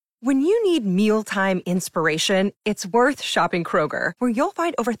When you need mealtime inspiration, it's worth shopping Kroger, where you'll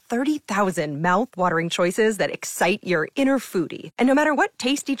find over 30,000 mouth-watering choices that excite your inner foodie. And no matter what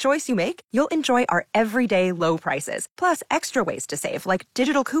tasty choice you make, you'll enjoy our everyday low prices, plus extra ways to save, like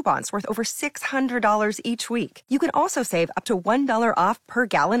digital coupons worth over $600 each week. You can also save up to $1 off per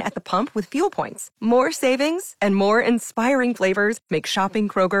gallon at the pump with fuel points. More savings and more inspiring flavors make shopping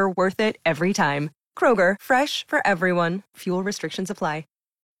Kroger worth it every time. Kroger, fresh for everyone. Fuel restrictions apply.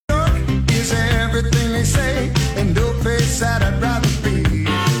 Is everything they say, and no place that I'd rather be.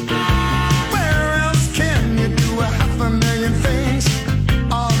 Where else can you do 500,000 things,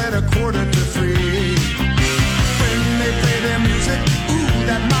 all at $2:45? When they play their music, ooh,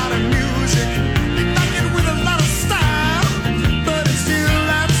 that modern music, they knock it with a lot of style, but it's still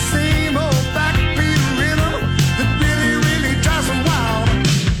that same old backbeat rhythm that really, really drives them wild.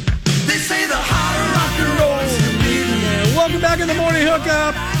 They say the harder rock and roll you need. Yeah, welcome back in the morning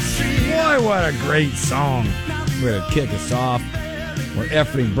hookup. Boy, what a great song. We're going to kick us off. We're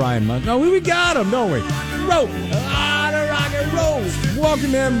efforting Brian Munson. No, we got him, don't we? Roll. Rock and roll.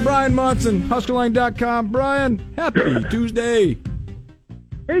 Welcome in, Brian Munson, HuskerLine.com. Brian, happy Tuesday.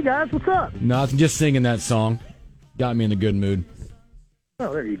 Hey, guys, what's up? Nothing, just singing that song. Got me in a good mood.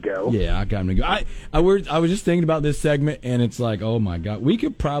 Oh, there you go. Yeah, I got me good. I was just thinking about this segment, and it's like, oh, my God. We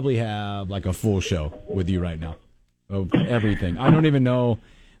could probably have, like, a full show with you right now of everything. I don't even know.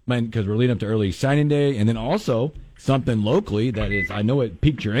 Because we're leading up to early signing day, and then also something locally that is, I know it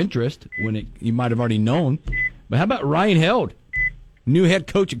piqued your interest when you might have already known. But how about Ryan Held, new head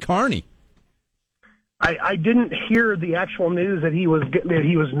coach at Kearney? I didn't hear the actual news that he was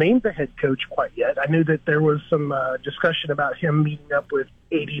named the head coach quite yet. I knew that there was some discussion about him meeting up with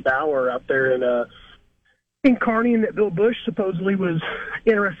A.D. Bauer out there in Kearney, and that Bill Bush supposedly was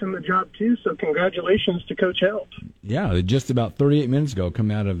interested in the job too. So congratulations to Coach Held. Yeah, just about 38 minutes ago,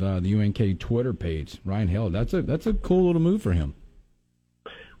 coming out of the UNK Twitter page, Ryan Held. That's a cool little move for him.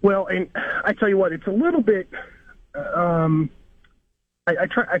 Well, and I tell you what, it's a little bit. I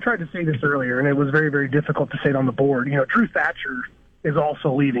tried to say this earlier, and it was very, very difficult to say it on the board. You know, Drew Thatcher is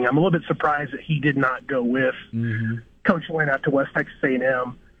also leaving. I'm a little bit surprised that he did not go with Coach Lynn out to West Texas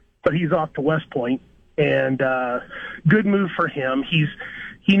A&M, but he's off to West Point. And good move for him.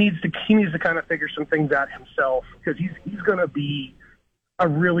 He needs to kind of figure some things out himself, because he's going to be a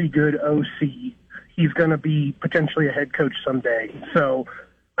really good OC. He's going to be potentially a head coach someday. So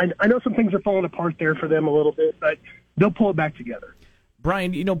I know some things are falling apart there for them a little bit, but they'll pull it back together.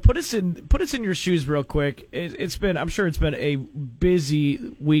 Brian, put us in your shoes real quick. I'm sure it's been a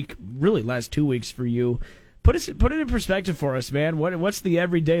busy week, really last 2 weeks for you. Put it in perspective for us, man. What's the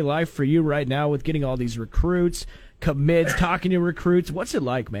everyday life for you right now with getting all these recruits, commits, talking to recruits? What's it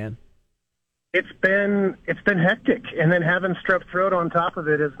like, man? It's been hectic, and then having strep throat on top of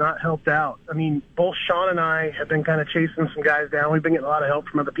it has not helped out. I mean, both Sean and I have been kind of chasing some guys down. We've been getting a lot of help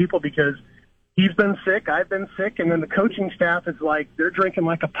from other people because he's been sick, I've been sick, and then the coaching staff is like, they're drinking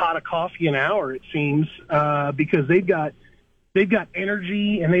like a pot of coffee an hour, it seems, because they've got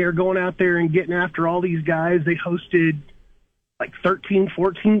energy, and they are going out there and getting after all these guys. They hosted like 13,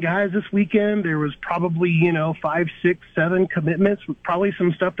 14 guys this weekend. There was probably, 5, 6, 7 commitments, with probably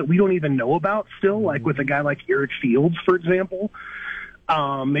some stuff that we don't even know about still, like with a guy like Eric Fields, for example.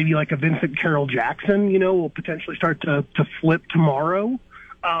 Maybe like a Vincent Carroll Jackson, will potentially start to flip tomorrow.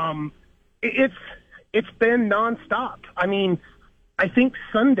 It's been nonstop. I mean, I think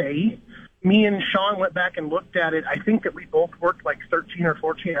Sunday, me and Sean went back and looked at it. I think that we both worked like 13 or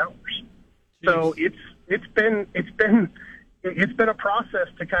 14 hours. So it's been a process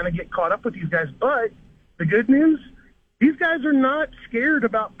to kind of get caught up with these guys. But the good news, these guys are not scared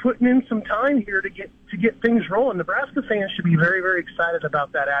about putting in some time here to get things rolling. Nebraska fans should be very, very excited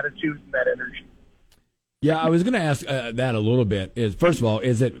about that attitude and that energy. Yeah, I was going to ask that a little bit. First of all,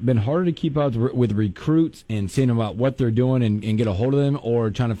 has it been harder to keep up with recruits and seeing about what they're doing and get a hold of them, or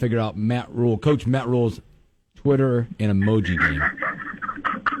trying to figure out Coach Matt Rule's Twitter and emoji game?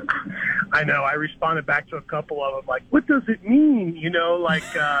 I know. I responded back to a couple of them like, "What does it mean?"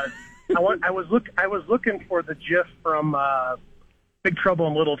 I was looking for the GIF from Big Trouble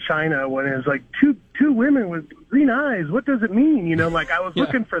in Little China when it was like two women with green eyes. What does it mean? I was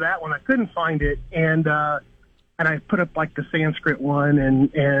looking for that one. I couldn't find it, and I put up like the Sanskrit one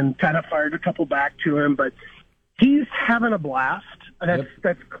and kind of fired a couple back to him. But he's having a blast.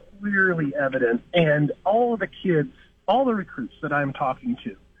 That's clearly evident. And all of the kids, all the recruits that I'm talking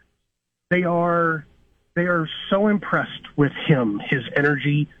to, they are so impressed with him, his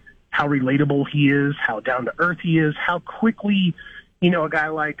energy, how relatable he is, how down to earth he is, how quickly. A guy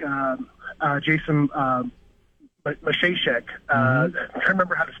like Jason Mashashek. I'm trying to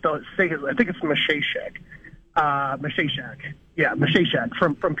remember how to spell it. I think it's Mashashek. Mashashak. Yeah, Mashashak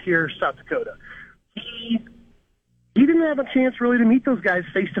from Pierre, South Dakota. He didn't have a chance really to meet those guys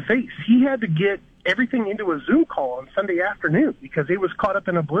face to face. He had to get everything into a Zoom call on Sunday afternoon because he was caught up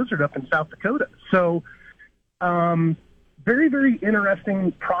in a blizzard up in South Dakota. So, very, very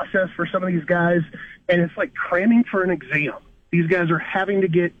interesting process for some of these guys, and it's like cramming for an exam. These guys are having to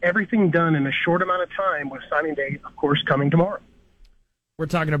get everything done in a short amount of time with signing day, of course, coming tomorrow. We're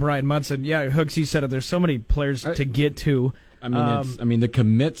talking to Brian Munson. Yeah, Hooks, he said it. There's so many players to get to. I mean, the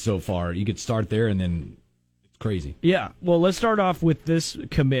commit so far, you could start there and then it's crazy. Yeah. Well, let's start off with this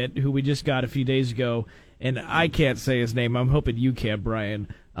commit who we just got a few days ago, and I can't say his name. I'm hoping you can, Brian.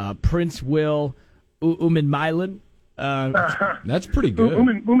 Prince Will Umanmielen. That's pretty good.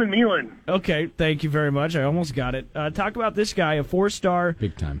 Umanmielen. Okay, thank you very much. I almost got it. Talk about this guy, a 4-star.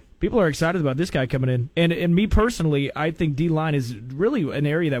 Big time. People are excited about this guy coming in. And me personally, I think D-line is really an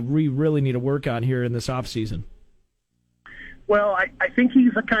area that we really need to work on here in this offseason. Well, I think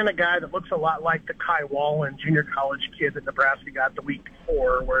he's the kind of guy that looks a lot like the Kai Wallen junior college kid that Nebraska got the week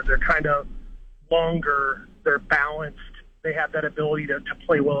before, where they're kind of longer, they're balanced, they have that ability to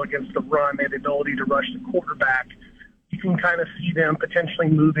play well against the run, they have the ability to rush the quarterback. You can kind of see them potentially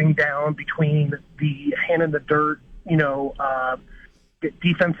moving down between the hand in the dirt,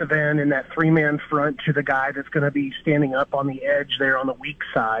 defensive end and that 3-man front to the guy that's going to be standing up on the edge there on the weak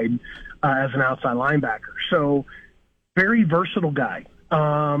side as an outside linebacker. So very versatile guy.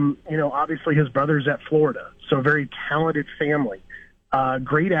 Obviously his brother's at Florida, so very talented family.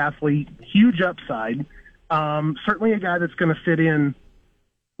 Great athlete, huge upside. Certainly a guy that's going to fit in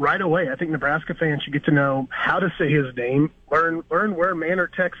right away. I think Nebraska fans should get to know how to say his name, learn where Manor,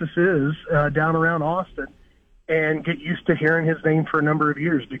 Texas is, down around Austin, and get used to hearing his name for a number of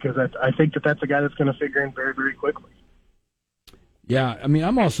years because I think that's a guy that's going to figure in very, very quickly. Yeah, I mean,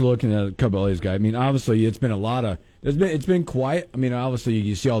 I'm also looking at a couple of these guys. I mean, obviously, it's been quiet. I mean, obviously,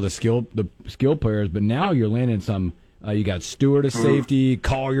 you see all the skill players, but now you're landing some. You got Stewart as safety,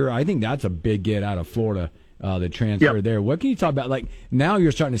 Collier. I think that's a big get out of Florida. The transfer there. What can you talk about? Like now,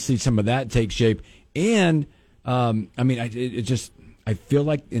 you're starting to see some of that take shape, and I feel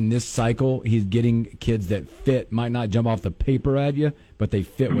like in this cycle, he's getting kids that fit. Might not jump off the paper at you, but they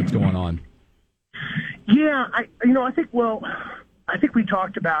fit what's going on. Yeah, I think we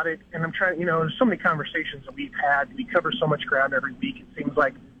talked about it, and I'm trying. There's so many conversations that we've had. We cover so much ground every week. It seems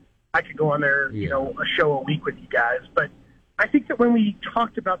like I could go on there, a show a week with you guys, but I think that when we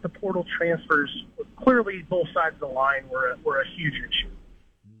talked about the portal transfers, clearly both sides of the line were a huge issue.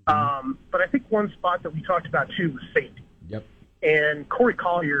 But I think one spot that we talked about, too, was safety. Yep. And Corey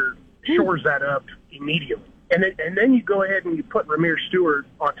Collier shores that up immediately. And then you go ahead and you put Ramir Stewart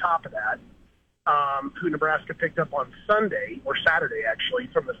on top of that, who Nebraska picked up on Sunday, or Saturday, actually,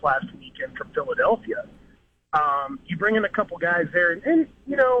 from this last weekend from Philadelphia. You bring in a couple guys there, and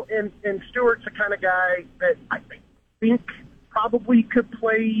Stewart's the kind of guy that I think probably could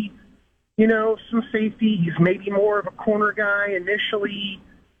play, some safety. He's maybe more of a corner guy initially.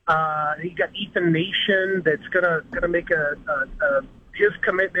 You got Ethan Nation that's gonna make his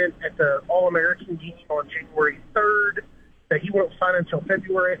commitment at the All-American game on January 3rd. That he won't sign until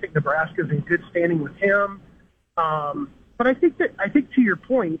February. I think Nebraska's in good standing with him. But I think to your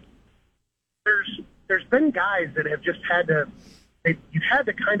point, there's been guys that have just you've had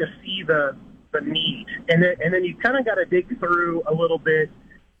to kind of see the need, and then you kind of got to dig through a little bit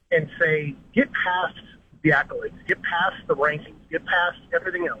and say, get past the accolades, get past the rankings, get past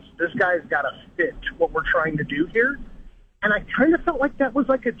everything else. This guy's got to fit what we're trying to do here. And I kind of felt like that was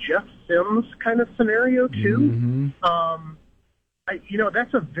like a Jeff Sims kind of scenario too. Mm-hmm.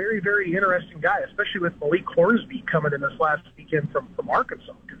 That's a very, very interesting guy, especially with Malik Hornsby coming in this last weekend from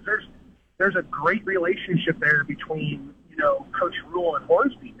Arkansas, because there's a great relationship there between Coach Rule and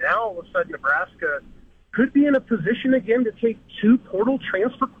Hornsby. Now all of a sudden Nebraska could be in a position again to take 2 portal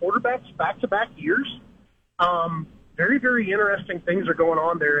transfer quarterbacks back-to-back years. Very, very interesting things are going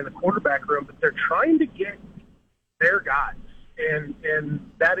on there in the quarterback room, but they're trying to get their guys, and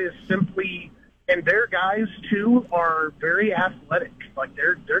that is simply. And their guys too are very athletic. Like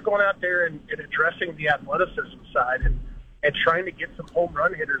they're going out there and addressing the athleticism side and trying to get some home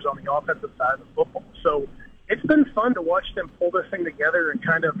run hitters on the offensive side of the football. So it's been fun to watch them pull this thing together and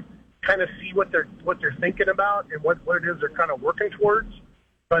kind of see what they're thinking about and what it is they're kind of working towards.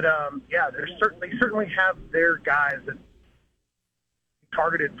 But they certainly have their guys that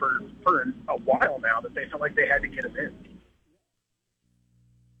targeted for a while now that they felt like they had to get them in.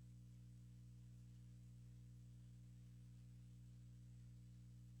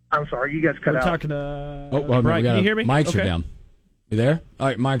 I'm sorry, you guys cut We're out. talking to well, Brian. we Can got you hear me? Mics are Okay. down. You there? All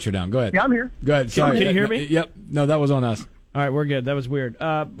right, mics are down. Go ahead. Yeah, I'm here. Go ahead. Sorry. Can you hear me? Yep. No, that was on us. All right, we're good. That was weird.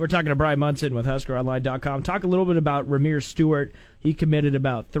 We're talking to Brian Munson with HuskerOnline.com. Talk a little bit about Ramir Stewart. He committed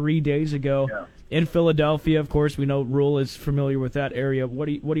about 3 days ago in Philadelphia. Of course, we know Rule is familiar with that area. What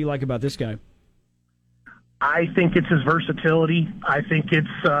do you like about this guy? I think it's his versatility. I think it's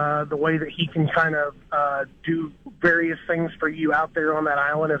the way that he can kind of do various things for you out there on that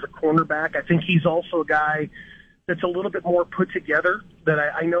island as a cornerback. I think he's also a guy that's a little bit more put together. That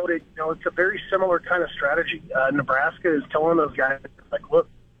I know that it's a very similar kind of strategy. Nebraska is telling those guys, like, look,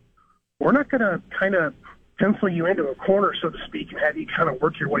 we're not going to kind of pencil you into a corner, so to speak, and have you kind of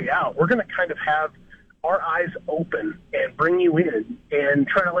work your way out. We're going to kind of have our eyes open and bring you in and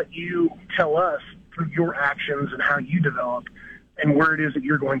try to let you tell us through your actions and how you develop and where it is that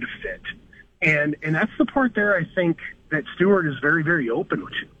you're going to fit. And that's the part there I think that Stewart is very, very open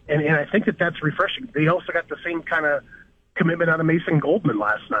to. And I think that that's refreshing. They also got the same kind of commitment out of Mason Goldman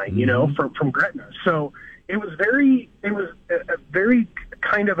last night, from Gretna. So it was a very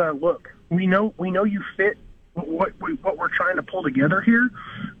kind of a look. We know you fit what we're trying to pull together here.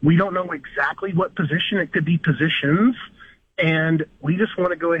 We don't know exactly what position. It could be positions. And we just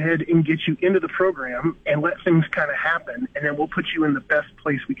want to go ahead and get you into the program and let things kind of happen, and then we'll put you in the best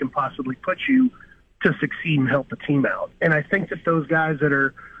place we can possibly put you to succeed and help the team out. And I think that those guys that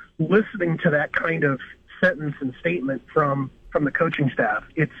are listening to that kind of sentence and statement from the coaching staff,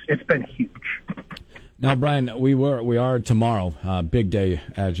 it's been huge. Now, Brian, we are tomorrow, big day,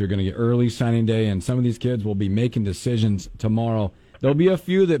 as you're going to get early signing day, and some of these kids will be making decisions tomorrow. There'll be a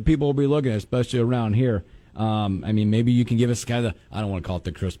few that people will be looking at, especially around here. Maybe you can give us kind of I don't want to call it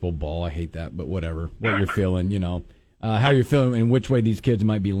the crystal ball. I hate that, but whatever. What you're feeling, how you're feeling and which way these kids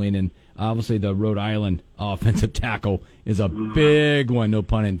might be leaning. Obviously, the Rhode Island offensive tackle is a big one, no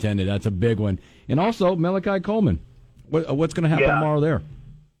pun intended. That's a big one. And also, Malachi Coleman. What's going to happen tomorrow there?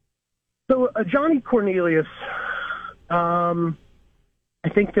 So, Johnny Cornelius, I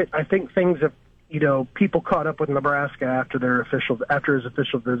think things have, people caught up with Nebraska after his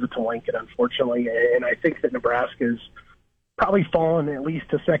official visit to Lincoln, unfortunately, and I think that Nebraska's probably fallen at least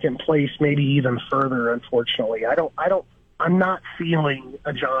to second place, maybe even further. Unfortunately, I'm not feeling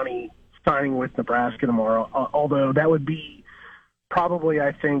a Johnny signing with Nebraska tomorrow. Although that would be probably,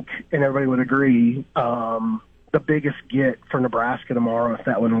 I think, and everybody would agree, the biggest get for Nebraska tomorrow if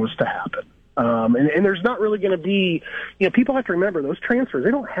that one was to happen. And there's not really going to be, people have to remember those transfers.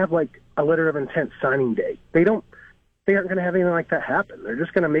 They don't have like a letter of intent signing day. They aren't going to have anything like that happen. They're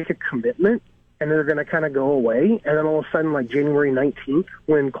just going to make a commitment and they're going to kind of go away. And then all of a sudden, like January 19th,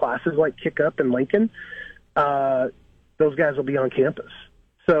 when classes like kick up in Lincoln, those guys will be on campus.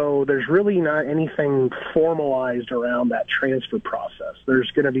 So there's really not anything formalized around that transfer process.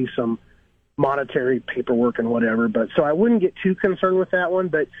 There's going to be some monetary paperwork and whatever. But so I wouldn't get too concerned with that one.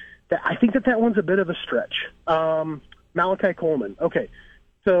 But I think that one's a bit of a stretch. Malachi Coleman. Okay,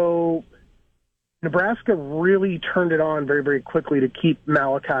 so Nebraska really turned it on very, very quickly to keep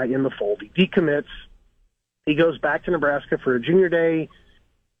Malachi in the fold. He decommits. He goes back to Nebraska for a junior day.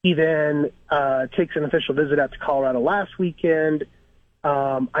 He then takes an official visit out to Colorado last weekend.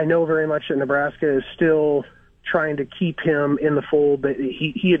 I know very much that Nebraska is still trying to keep him in the fold, but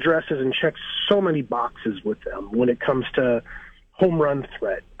he addresses and checks so many boxes with them when it comes to home run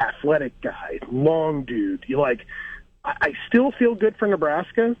threat, athletic guy, long dude. I still feel good for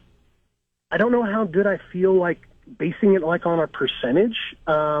Nebraska. I don't know how good I feel like basing it like on a percentage.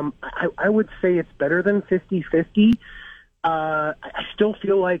 I would say it's better than 50-50. I still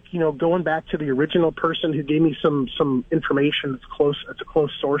feel like, going back to the original person who gave me some information that's close, it's a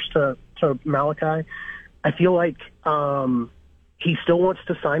close source to Malachi. I feel like he still wants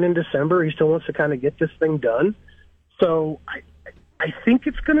to sign in December. He still wants to kind of get this thing done. So I think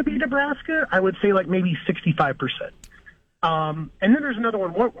it's going to be Nebraska. I would say like maybe 65%. And then there's another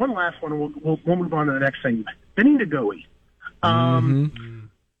one. One last one. We'll move on to the next thing. Benny Nagoe.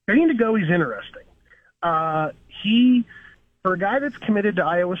 Benny Nagoe's interesting. For a guy that's committed to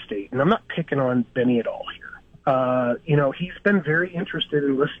Iowa State, and I'm not picking on Benny at all here. He's been very interested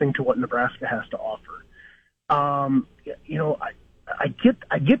in listening to what Nebraska has to offer. I get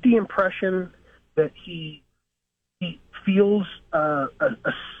the impression that he feels a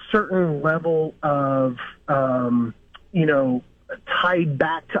certain level of tied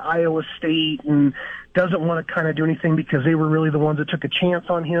back to Iowa State and doesn't want to kind of do anything because they were really the ones that took a chance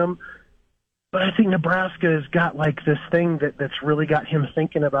on him. But I think Nebraska has got like this thing that's really got him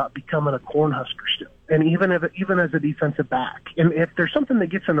thinking about becoming a Cornhusker still, and even as a defensive back. And if there's something that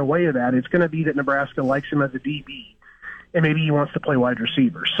gets in the way of that, it's going to be that Nebraska likes him as a DB, and maybe he wants to play wide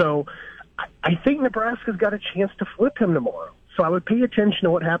receiver. So I think Nebraska's got a chance to flip him tomorrow. So I would pay attention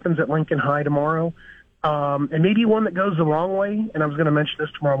to what happens at Lincoln High tomorrow. And maybe one that goes the wrong way, and I was going to mention this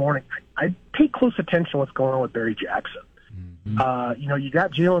tomorrow morning, I'd pay close attention to what's going on with Barry Jackson. Mm-hmm. You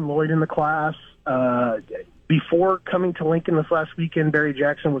got Jalen Lloyd in the class. Before coming to Lincoln this last weekend, Barry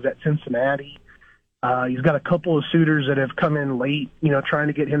Jackson was at Cincinnati. He's got a couple of suitors that have come in late, trying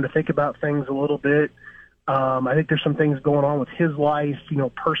to get him to think about things a little bit. I think there's some things going on with his life,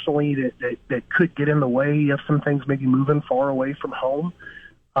 personally that could get in the way of some things, maybe moving far away from home.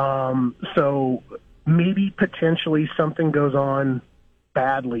 So maybe potentially something goes on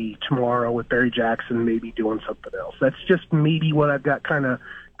badly tomorrow with Barry Jackson maybe doing something else. That's just maybe what I've got kind of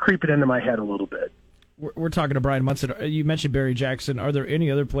creeping into my head a little bit. We're talking to Brian Munson. You mentioned Barry Jackson. Are there any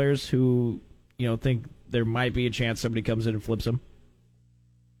other players who, think there might be a chance somebody comes in and flips him?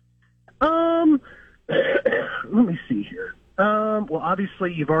 Let me see here. Well,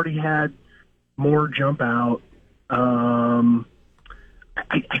 obviously you've already had Moore jump out.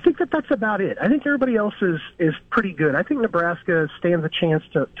 I think that's about it. I think everybody else is pretty good. I think Nebraska stands a chance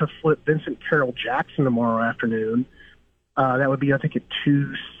to flip Vincent Carroll Jackson tomorrow afternoon. That would be, I think, at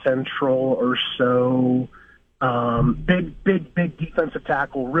 2 Central or so. Big defensive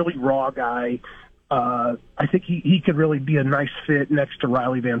tackle, really raw guy. I think he could really be a nice fit next to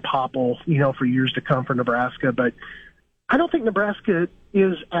Riley Van Poppel, for years to come for Nebraska. But I don't think Nebraska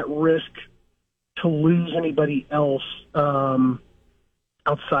is at risk to lose anybody else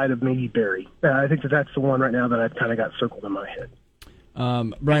outside of maybe Barry. I think that's the one right now that I've kind of got circled in my head.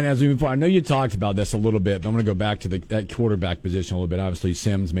 Brian, as we move forward, I know you talked about this a little bit, but I'm going to go back to that quarterback position a little bit. Obviously,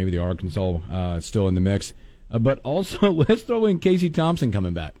 Sims, maybe the Arkansas, still in the mix. But also, let's throw in Casey Thompson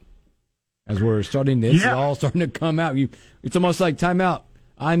coming back. As we're starting, this is all starting to come out. It's almost like timeout.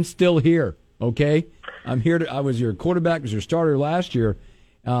 I'm still here, okay? I'm here. I was your quarterback, was your starter last year,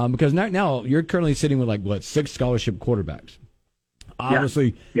 because now you're currently sitting with 6 scholarship quarterbacks.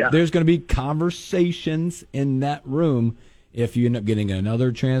 Obviously, there's going to be conversations in that room if you end up getting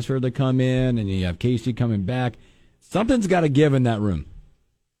another transfer to come in and you have Casey coming back. Something's got to give in that room.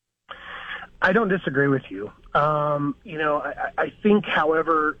 I don't disagree with you. I think,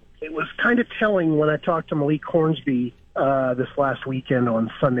 however, it was kind of telling when I talked to Malik Hornsby this last weekend on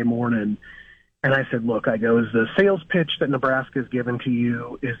Sunday morning, and I said, look, is the sales pitch that Nebraska has given to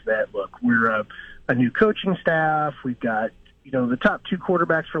you is that, look, we're a new coaching staff. We've got, the top 2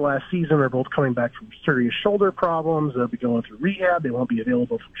 quarterbacks for last season are both coming back from serious shoulder problems. They'll be going through rehab. They won't be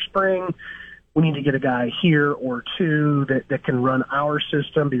available for spring. We need to get a guy here or two that can run our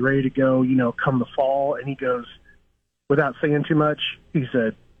system, be ready to go, come the fall. And he goes, without saying too much, he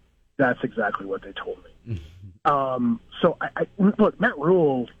said, that's exactly what they told me. So I look, Matt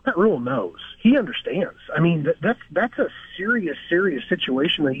Rule knows. He understands. I mean, that's a serious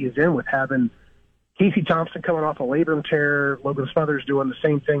situation that he is in with having Casey Thompson coming off a labrum tear, Logan Smothers doing the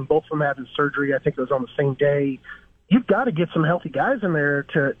same thing, both of them having surgery. I think it was on the same day. You've got to get some healthy guys in there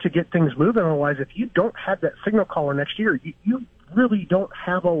to get things moving. Otherwise, if you don't have that signal caller next year, you really don't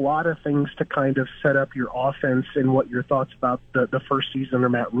have a lot of things to kind of set up your offense and what your thoughts about the first season or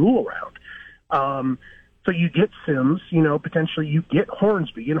Matt Rule around. So you get Sims, potentially you get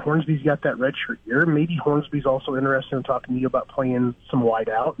Hornsby, and Hornsby's got that redshirt year. Maybe Hornsby's also interested in talking to you about playing some wide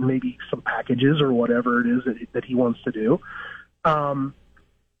out and maybe some packages or whatever it is that he wants to do.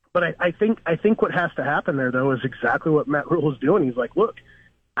 But I think what has to happen there, though, is exactly what Matt Rule is doing. He's like, look,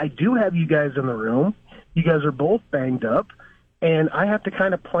 I do have you guys in the room. You guys are both banged up. And I have to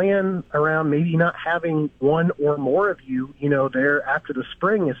kind of plan around maybe not having one or more of you, there after the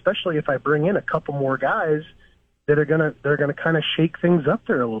spring, especially if I bring in a couple more guys that are gonna kind of shake things up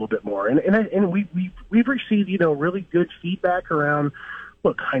there a little bit more. And we've received really good feedback around.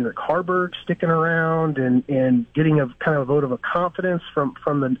 Look, Heinrich Harburg sticking around and getting a kind of a vote of a confidence from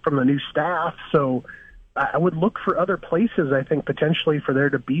the new staff. So I would look for other places, I think, potentially for there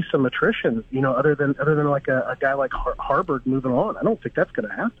to be some attrition, other than like a guy like Harburg moving on. I don't think that's going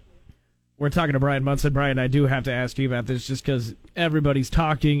to happen. We're talking to Brian Munson. Brian, I do have to ask you about this just because everybody's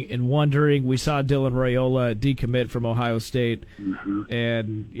talking and wondering. We saw Dylan Raiola decommit from Ohio State,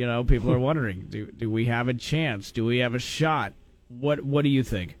 and, people are wondering, do we have a chance? Do we have a shot? What do you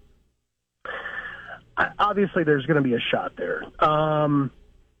think? Obviously, there's going to be a shot there.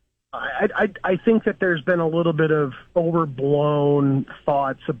 I think that there's been a little bit of overblown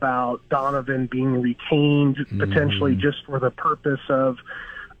thoughts about Donovan being retained potentially just for the purpose of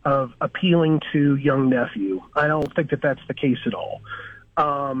appealing to young nephew. I don't think that that's the case at all.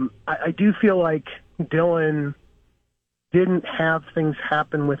 I do feel like Dylan didn't have things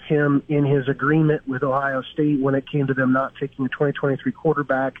happen with him in his agreement with Ohio State when it came to them not taking a 2023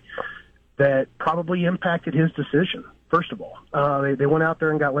 quarterback that probably impacted his decision. First of all, they went out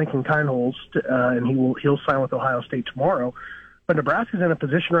there and got Lincoln Kienholz, and he'll sign with Ohio State tomorrow. But Nebraska's in a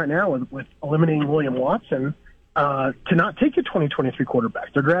position right now with eliminating William Watson to not take a 2023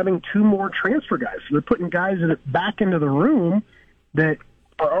 quarterback. They're grabbing 2 more transfer guys. So they're putting guys back into the room that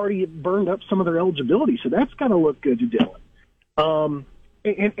are already burned up some of their eligibility. So that's got to look good to Dylan.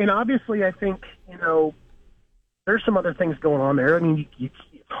 And obviously, I think, there's some other things going on there. I mean, it's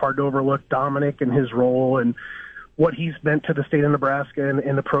hard to overlook Dominic and his role and what he's meant to the state of Nebraska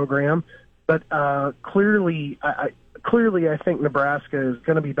and the program. But clearly, I think Nebraska is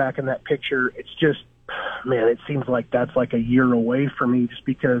going to be back in that picture. It's just, man, it seems like that's like a year away for me just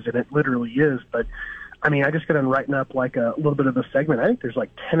because, and it literally is. But, I mean, I just got done writing up like a little bit of a segment. I think there's like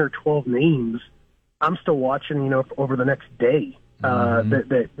 10 or 12 names I'm still watching, over the next day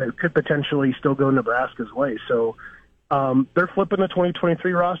that could potentially still go Nebraska's way. So they're flipping the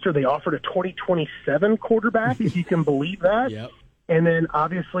 2023 roster. They offered a 2027 quarterback, if you can believe that. Yep. And then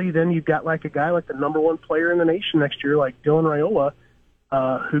obviously then you've got like a guy like the number 1 player in the nation next year, like Dylan Raiola,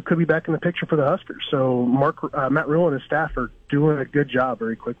 who could be back in the picture for the Huskers. So Matt Rhule and his staff are doing a good job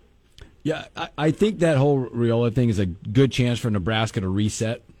very quickly. Yeah, I think that whole Raiola thing is a good chance for Nebraska to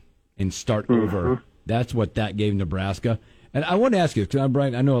reset and start over. That's what that gave Nebraska. And I want to ask you, because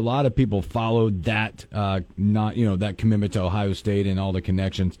Brian, I know a lot of people followed that, that commitment to Ohio State and all the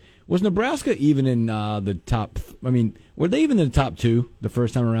connections. Was Nebraska even in the top? I mean, were they even in the top 2 the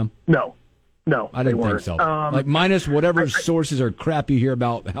first time around? No, I didn't think so. Minus whatever sources or crap you hear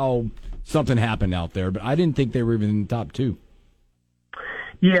about how something happened out there, but I didn't think they were even in the top 2.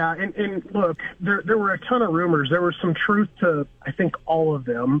 Yeah, and look, there were a ton of rumors. There was some truth to, I think, all of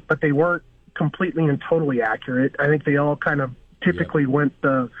them, but they weren't completely and totally accurate. I think they all kind of typically went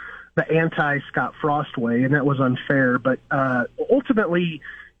the anti-Scott Frost way, and that was unfair. But ultimately,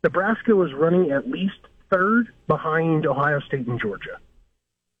 Nebraska was running at least 3rd behind Ohio State and Georgia.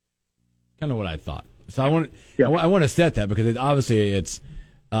 Kind of what I thought. So I want to set that because obviously it's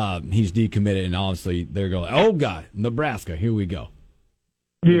he's decommitted, and obviously they're going, oh God, Nebraska, here we go.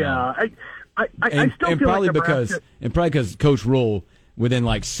 Yeah, I still feel probably like Nebraska, because Coach Rhule within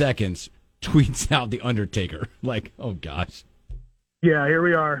like seconds tweets out the Undertaker. Like, oh gosh. Yeah, here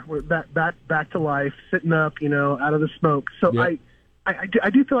we are. We're back to life, sitting up, out of the smoke. So yep. I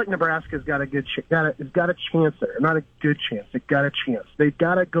do feel like Nebraska's got a chance there. Not a good chance. They've got a chance. They've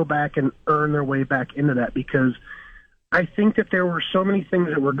got to go back and earn their way back into that because I think that there were so many things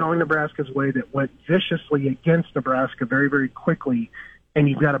that were going Nebraska's way that went viciously against Nebraska very, very quickly. And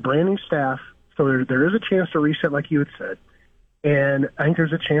you've got a brand new staff, so there is a chance to reset, like you had said. And I think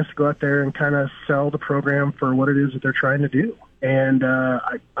there's a chance to go out there and kind of sell the program for what it is that they're trying to do. And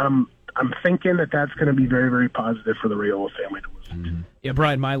I'm thinking that that's going to be very, very positive for the Raiola family to listen to. Yeah,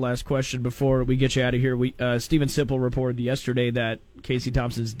 Brian, my last question before we get you out of here. Steven Sipple reported yesterday that Casey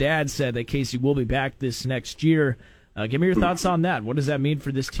Thompson's dad said that Casey will be back this next year. Give me your thoughts on that. What does that mean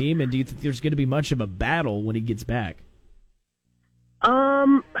for this team, and do you think there's going to be much of a battle when he gets back?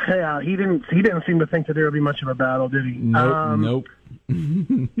 Yeah, he didn't seem to think that there would be much of a battle, did he? Nope.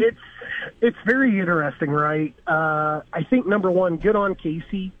 It's very interesting, right? I think number one, good on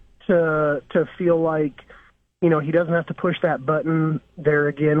Casey to feel like, he doesn't have to push that button there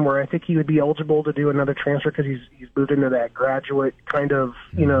again, where I think he would be eligible to do another transfer because he's moved into that graduate kind of,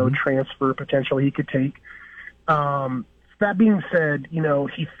 transfer potential he could take. That being said,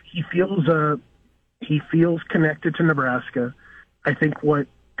 he feels connected to Nebraska. I think what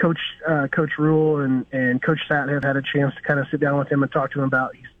Coach Rhule and Coach Satin have had a chance to kind of sit down with him and talk to him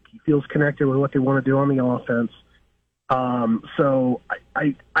about. He feels connected with what they want to do on the offense. So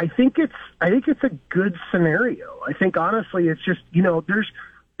I think it's a good scenario. I think honestly, it's just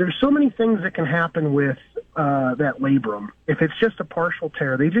there's so many things that can happen with that labrum. If it's just a partial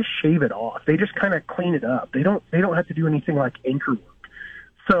tear, they just shave it off. They just kind of clean it up. They don't have to do anything like anchor work.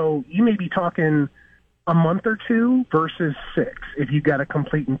 So you may be talking a month or 2 versus 6 if you've got a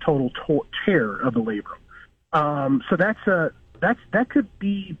complete and total tear of the labrum. So that could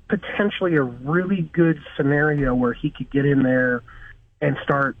be potentially a really good scenario where he could get in there and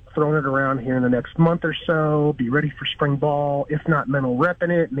start throwing it around here in the next month or so, be ready for spring ball, if not mental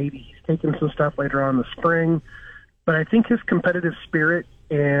repping it. Maybe he's taking some stuff later on in the spring. But I think his competitive spirit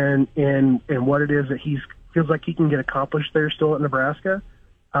and what it is that he feels like he can get accomplished there still at Nebraska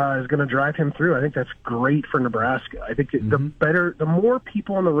is going to drive him through. I think that's great for Nebraska. I think the more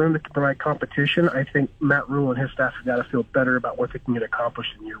people in the room that can provide competition, I think Matt Rhule and his staff have got to feel better about what they can get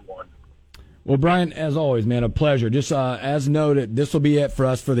accomplished in year one. Well, Brian, as always, man, a pleasure. Just as noted, this will be it for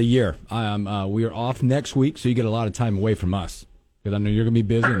us for the year. We are off next week, so you get a lot of time away from us because I know you're going to be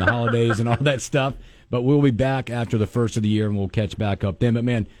busy in the holidays and all that stuff. But we'll be back after the first of the year, and we'll catch back up then. But,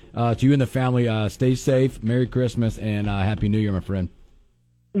 man, to you and the family, stay safe, Merry Christmas, and Happy New Year, my friend.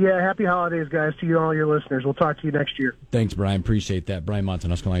 Yeah, happy holidays, guys, to you and all your listeners. We'll talk to you next year. Thanks, Brian. Appreciate that. Brian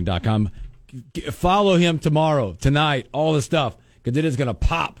Monson, HuskerLine.com. Follow him tomorrow, tonight, all the stuff, because it is going to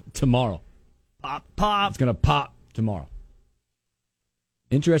pop tomorrow. Pop. It's going to pop tomorrow.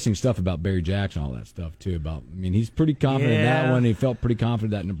 Interesting stuff about Barry Jackson, all that stuff, too. He's pretty confident in that one. He felt pretty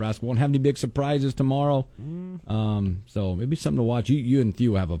confident that Nebraska won't have any big surprises tomorrow. So maybe something to watch. You and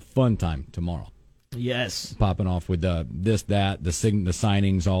Theo have a fun time tomorrow. Yes. Popping off with the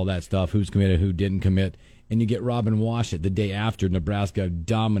signings, all that stuff, who's committed, who didn't commit. And you get Robin Washut the day after Nebraska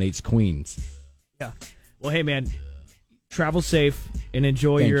dominates Queens. Yeah. Well, hey, man, travel safe and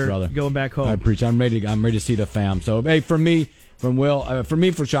enjoy brother. Going back home. I appreciate it. I'm ready to see the fam. So, hey, for me,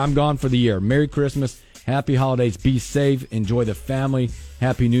 for sure, I'm gone for the year. Merry Christmas, happy holidays, be safe, enjoy the family,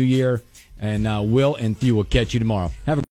 happy New Year, and Will and Theo will catch you tomorrow. Have a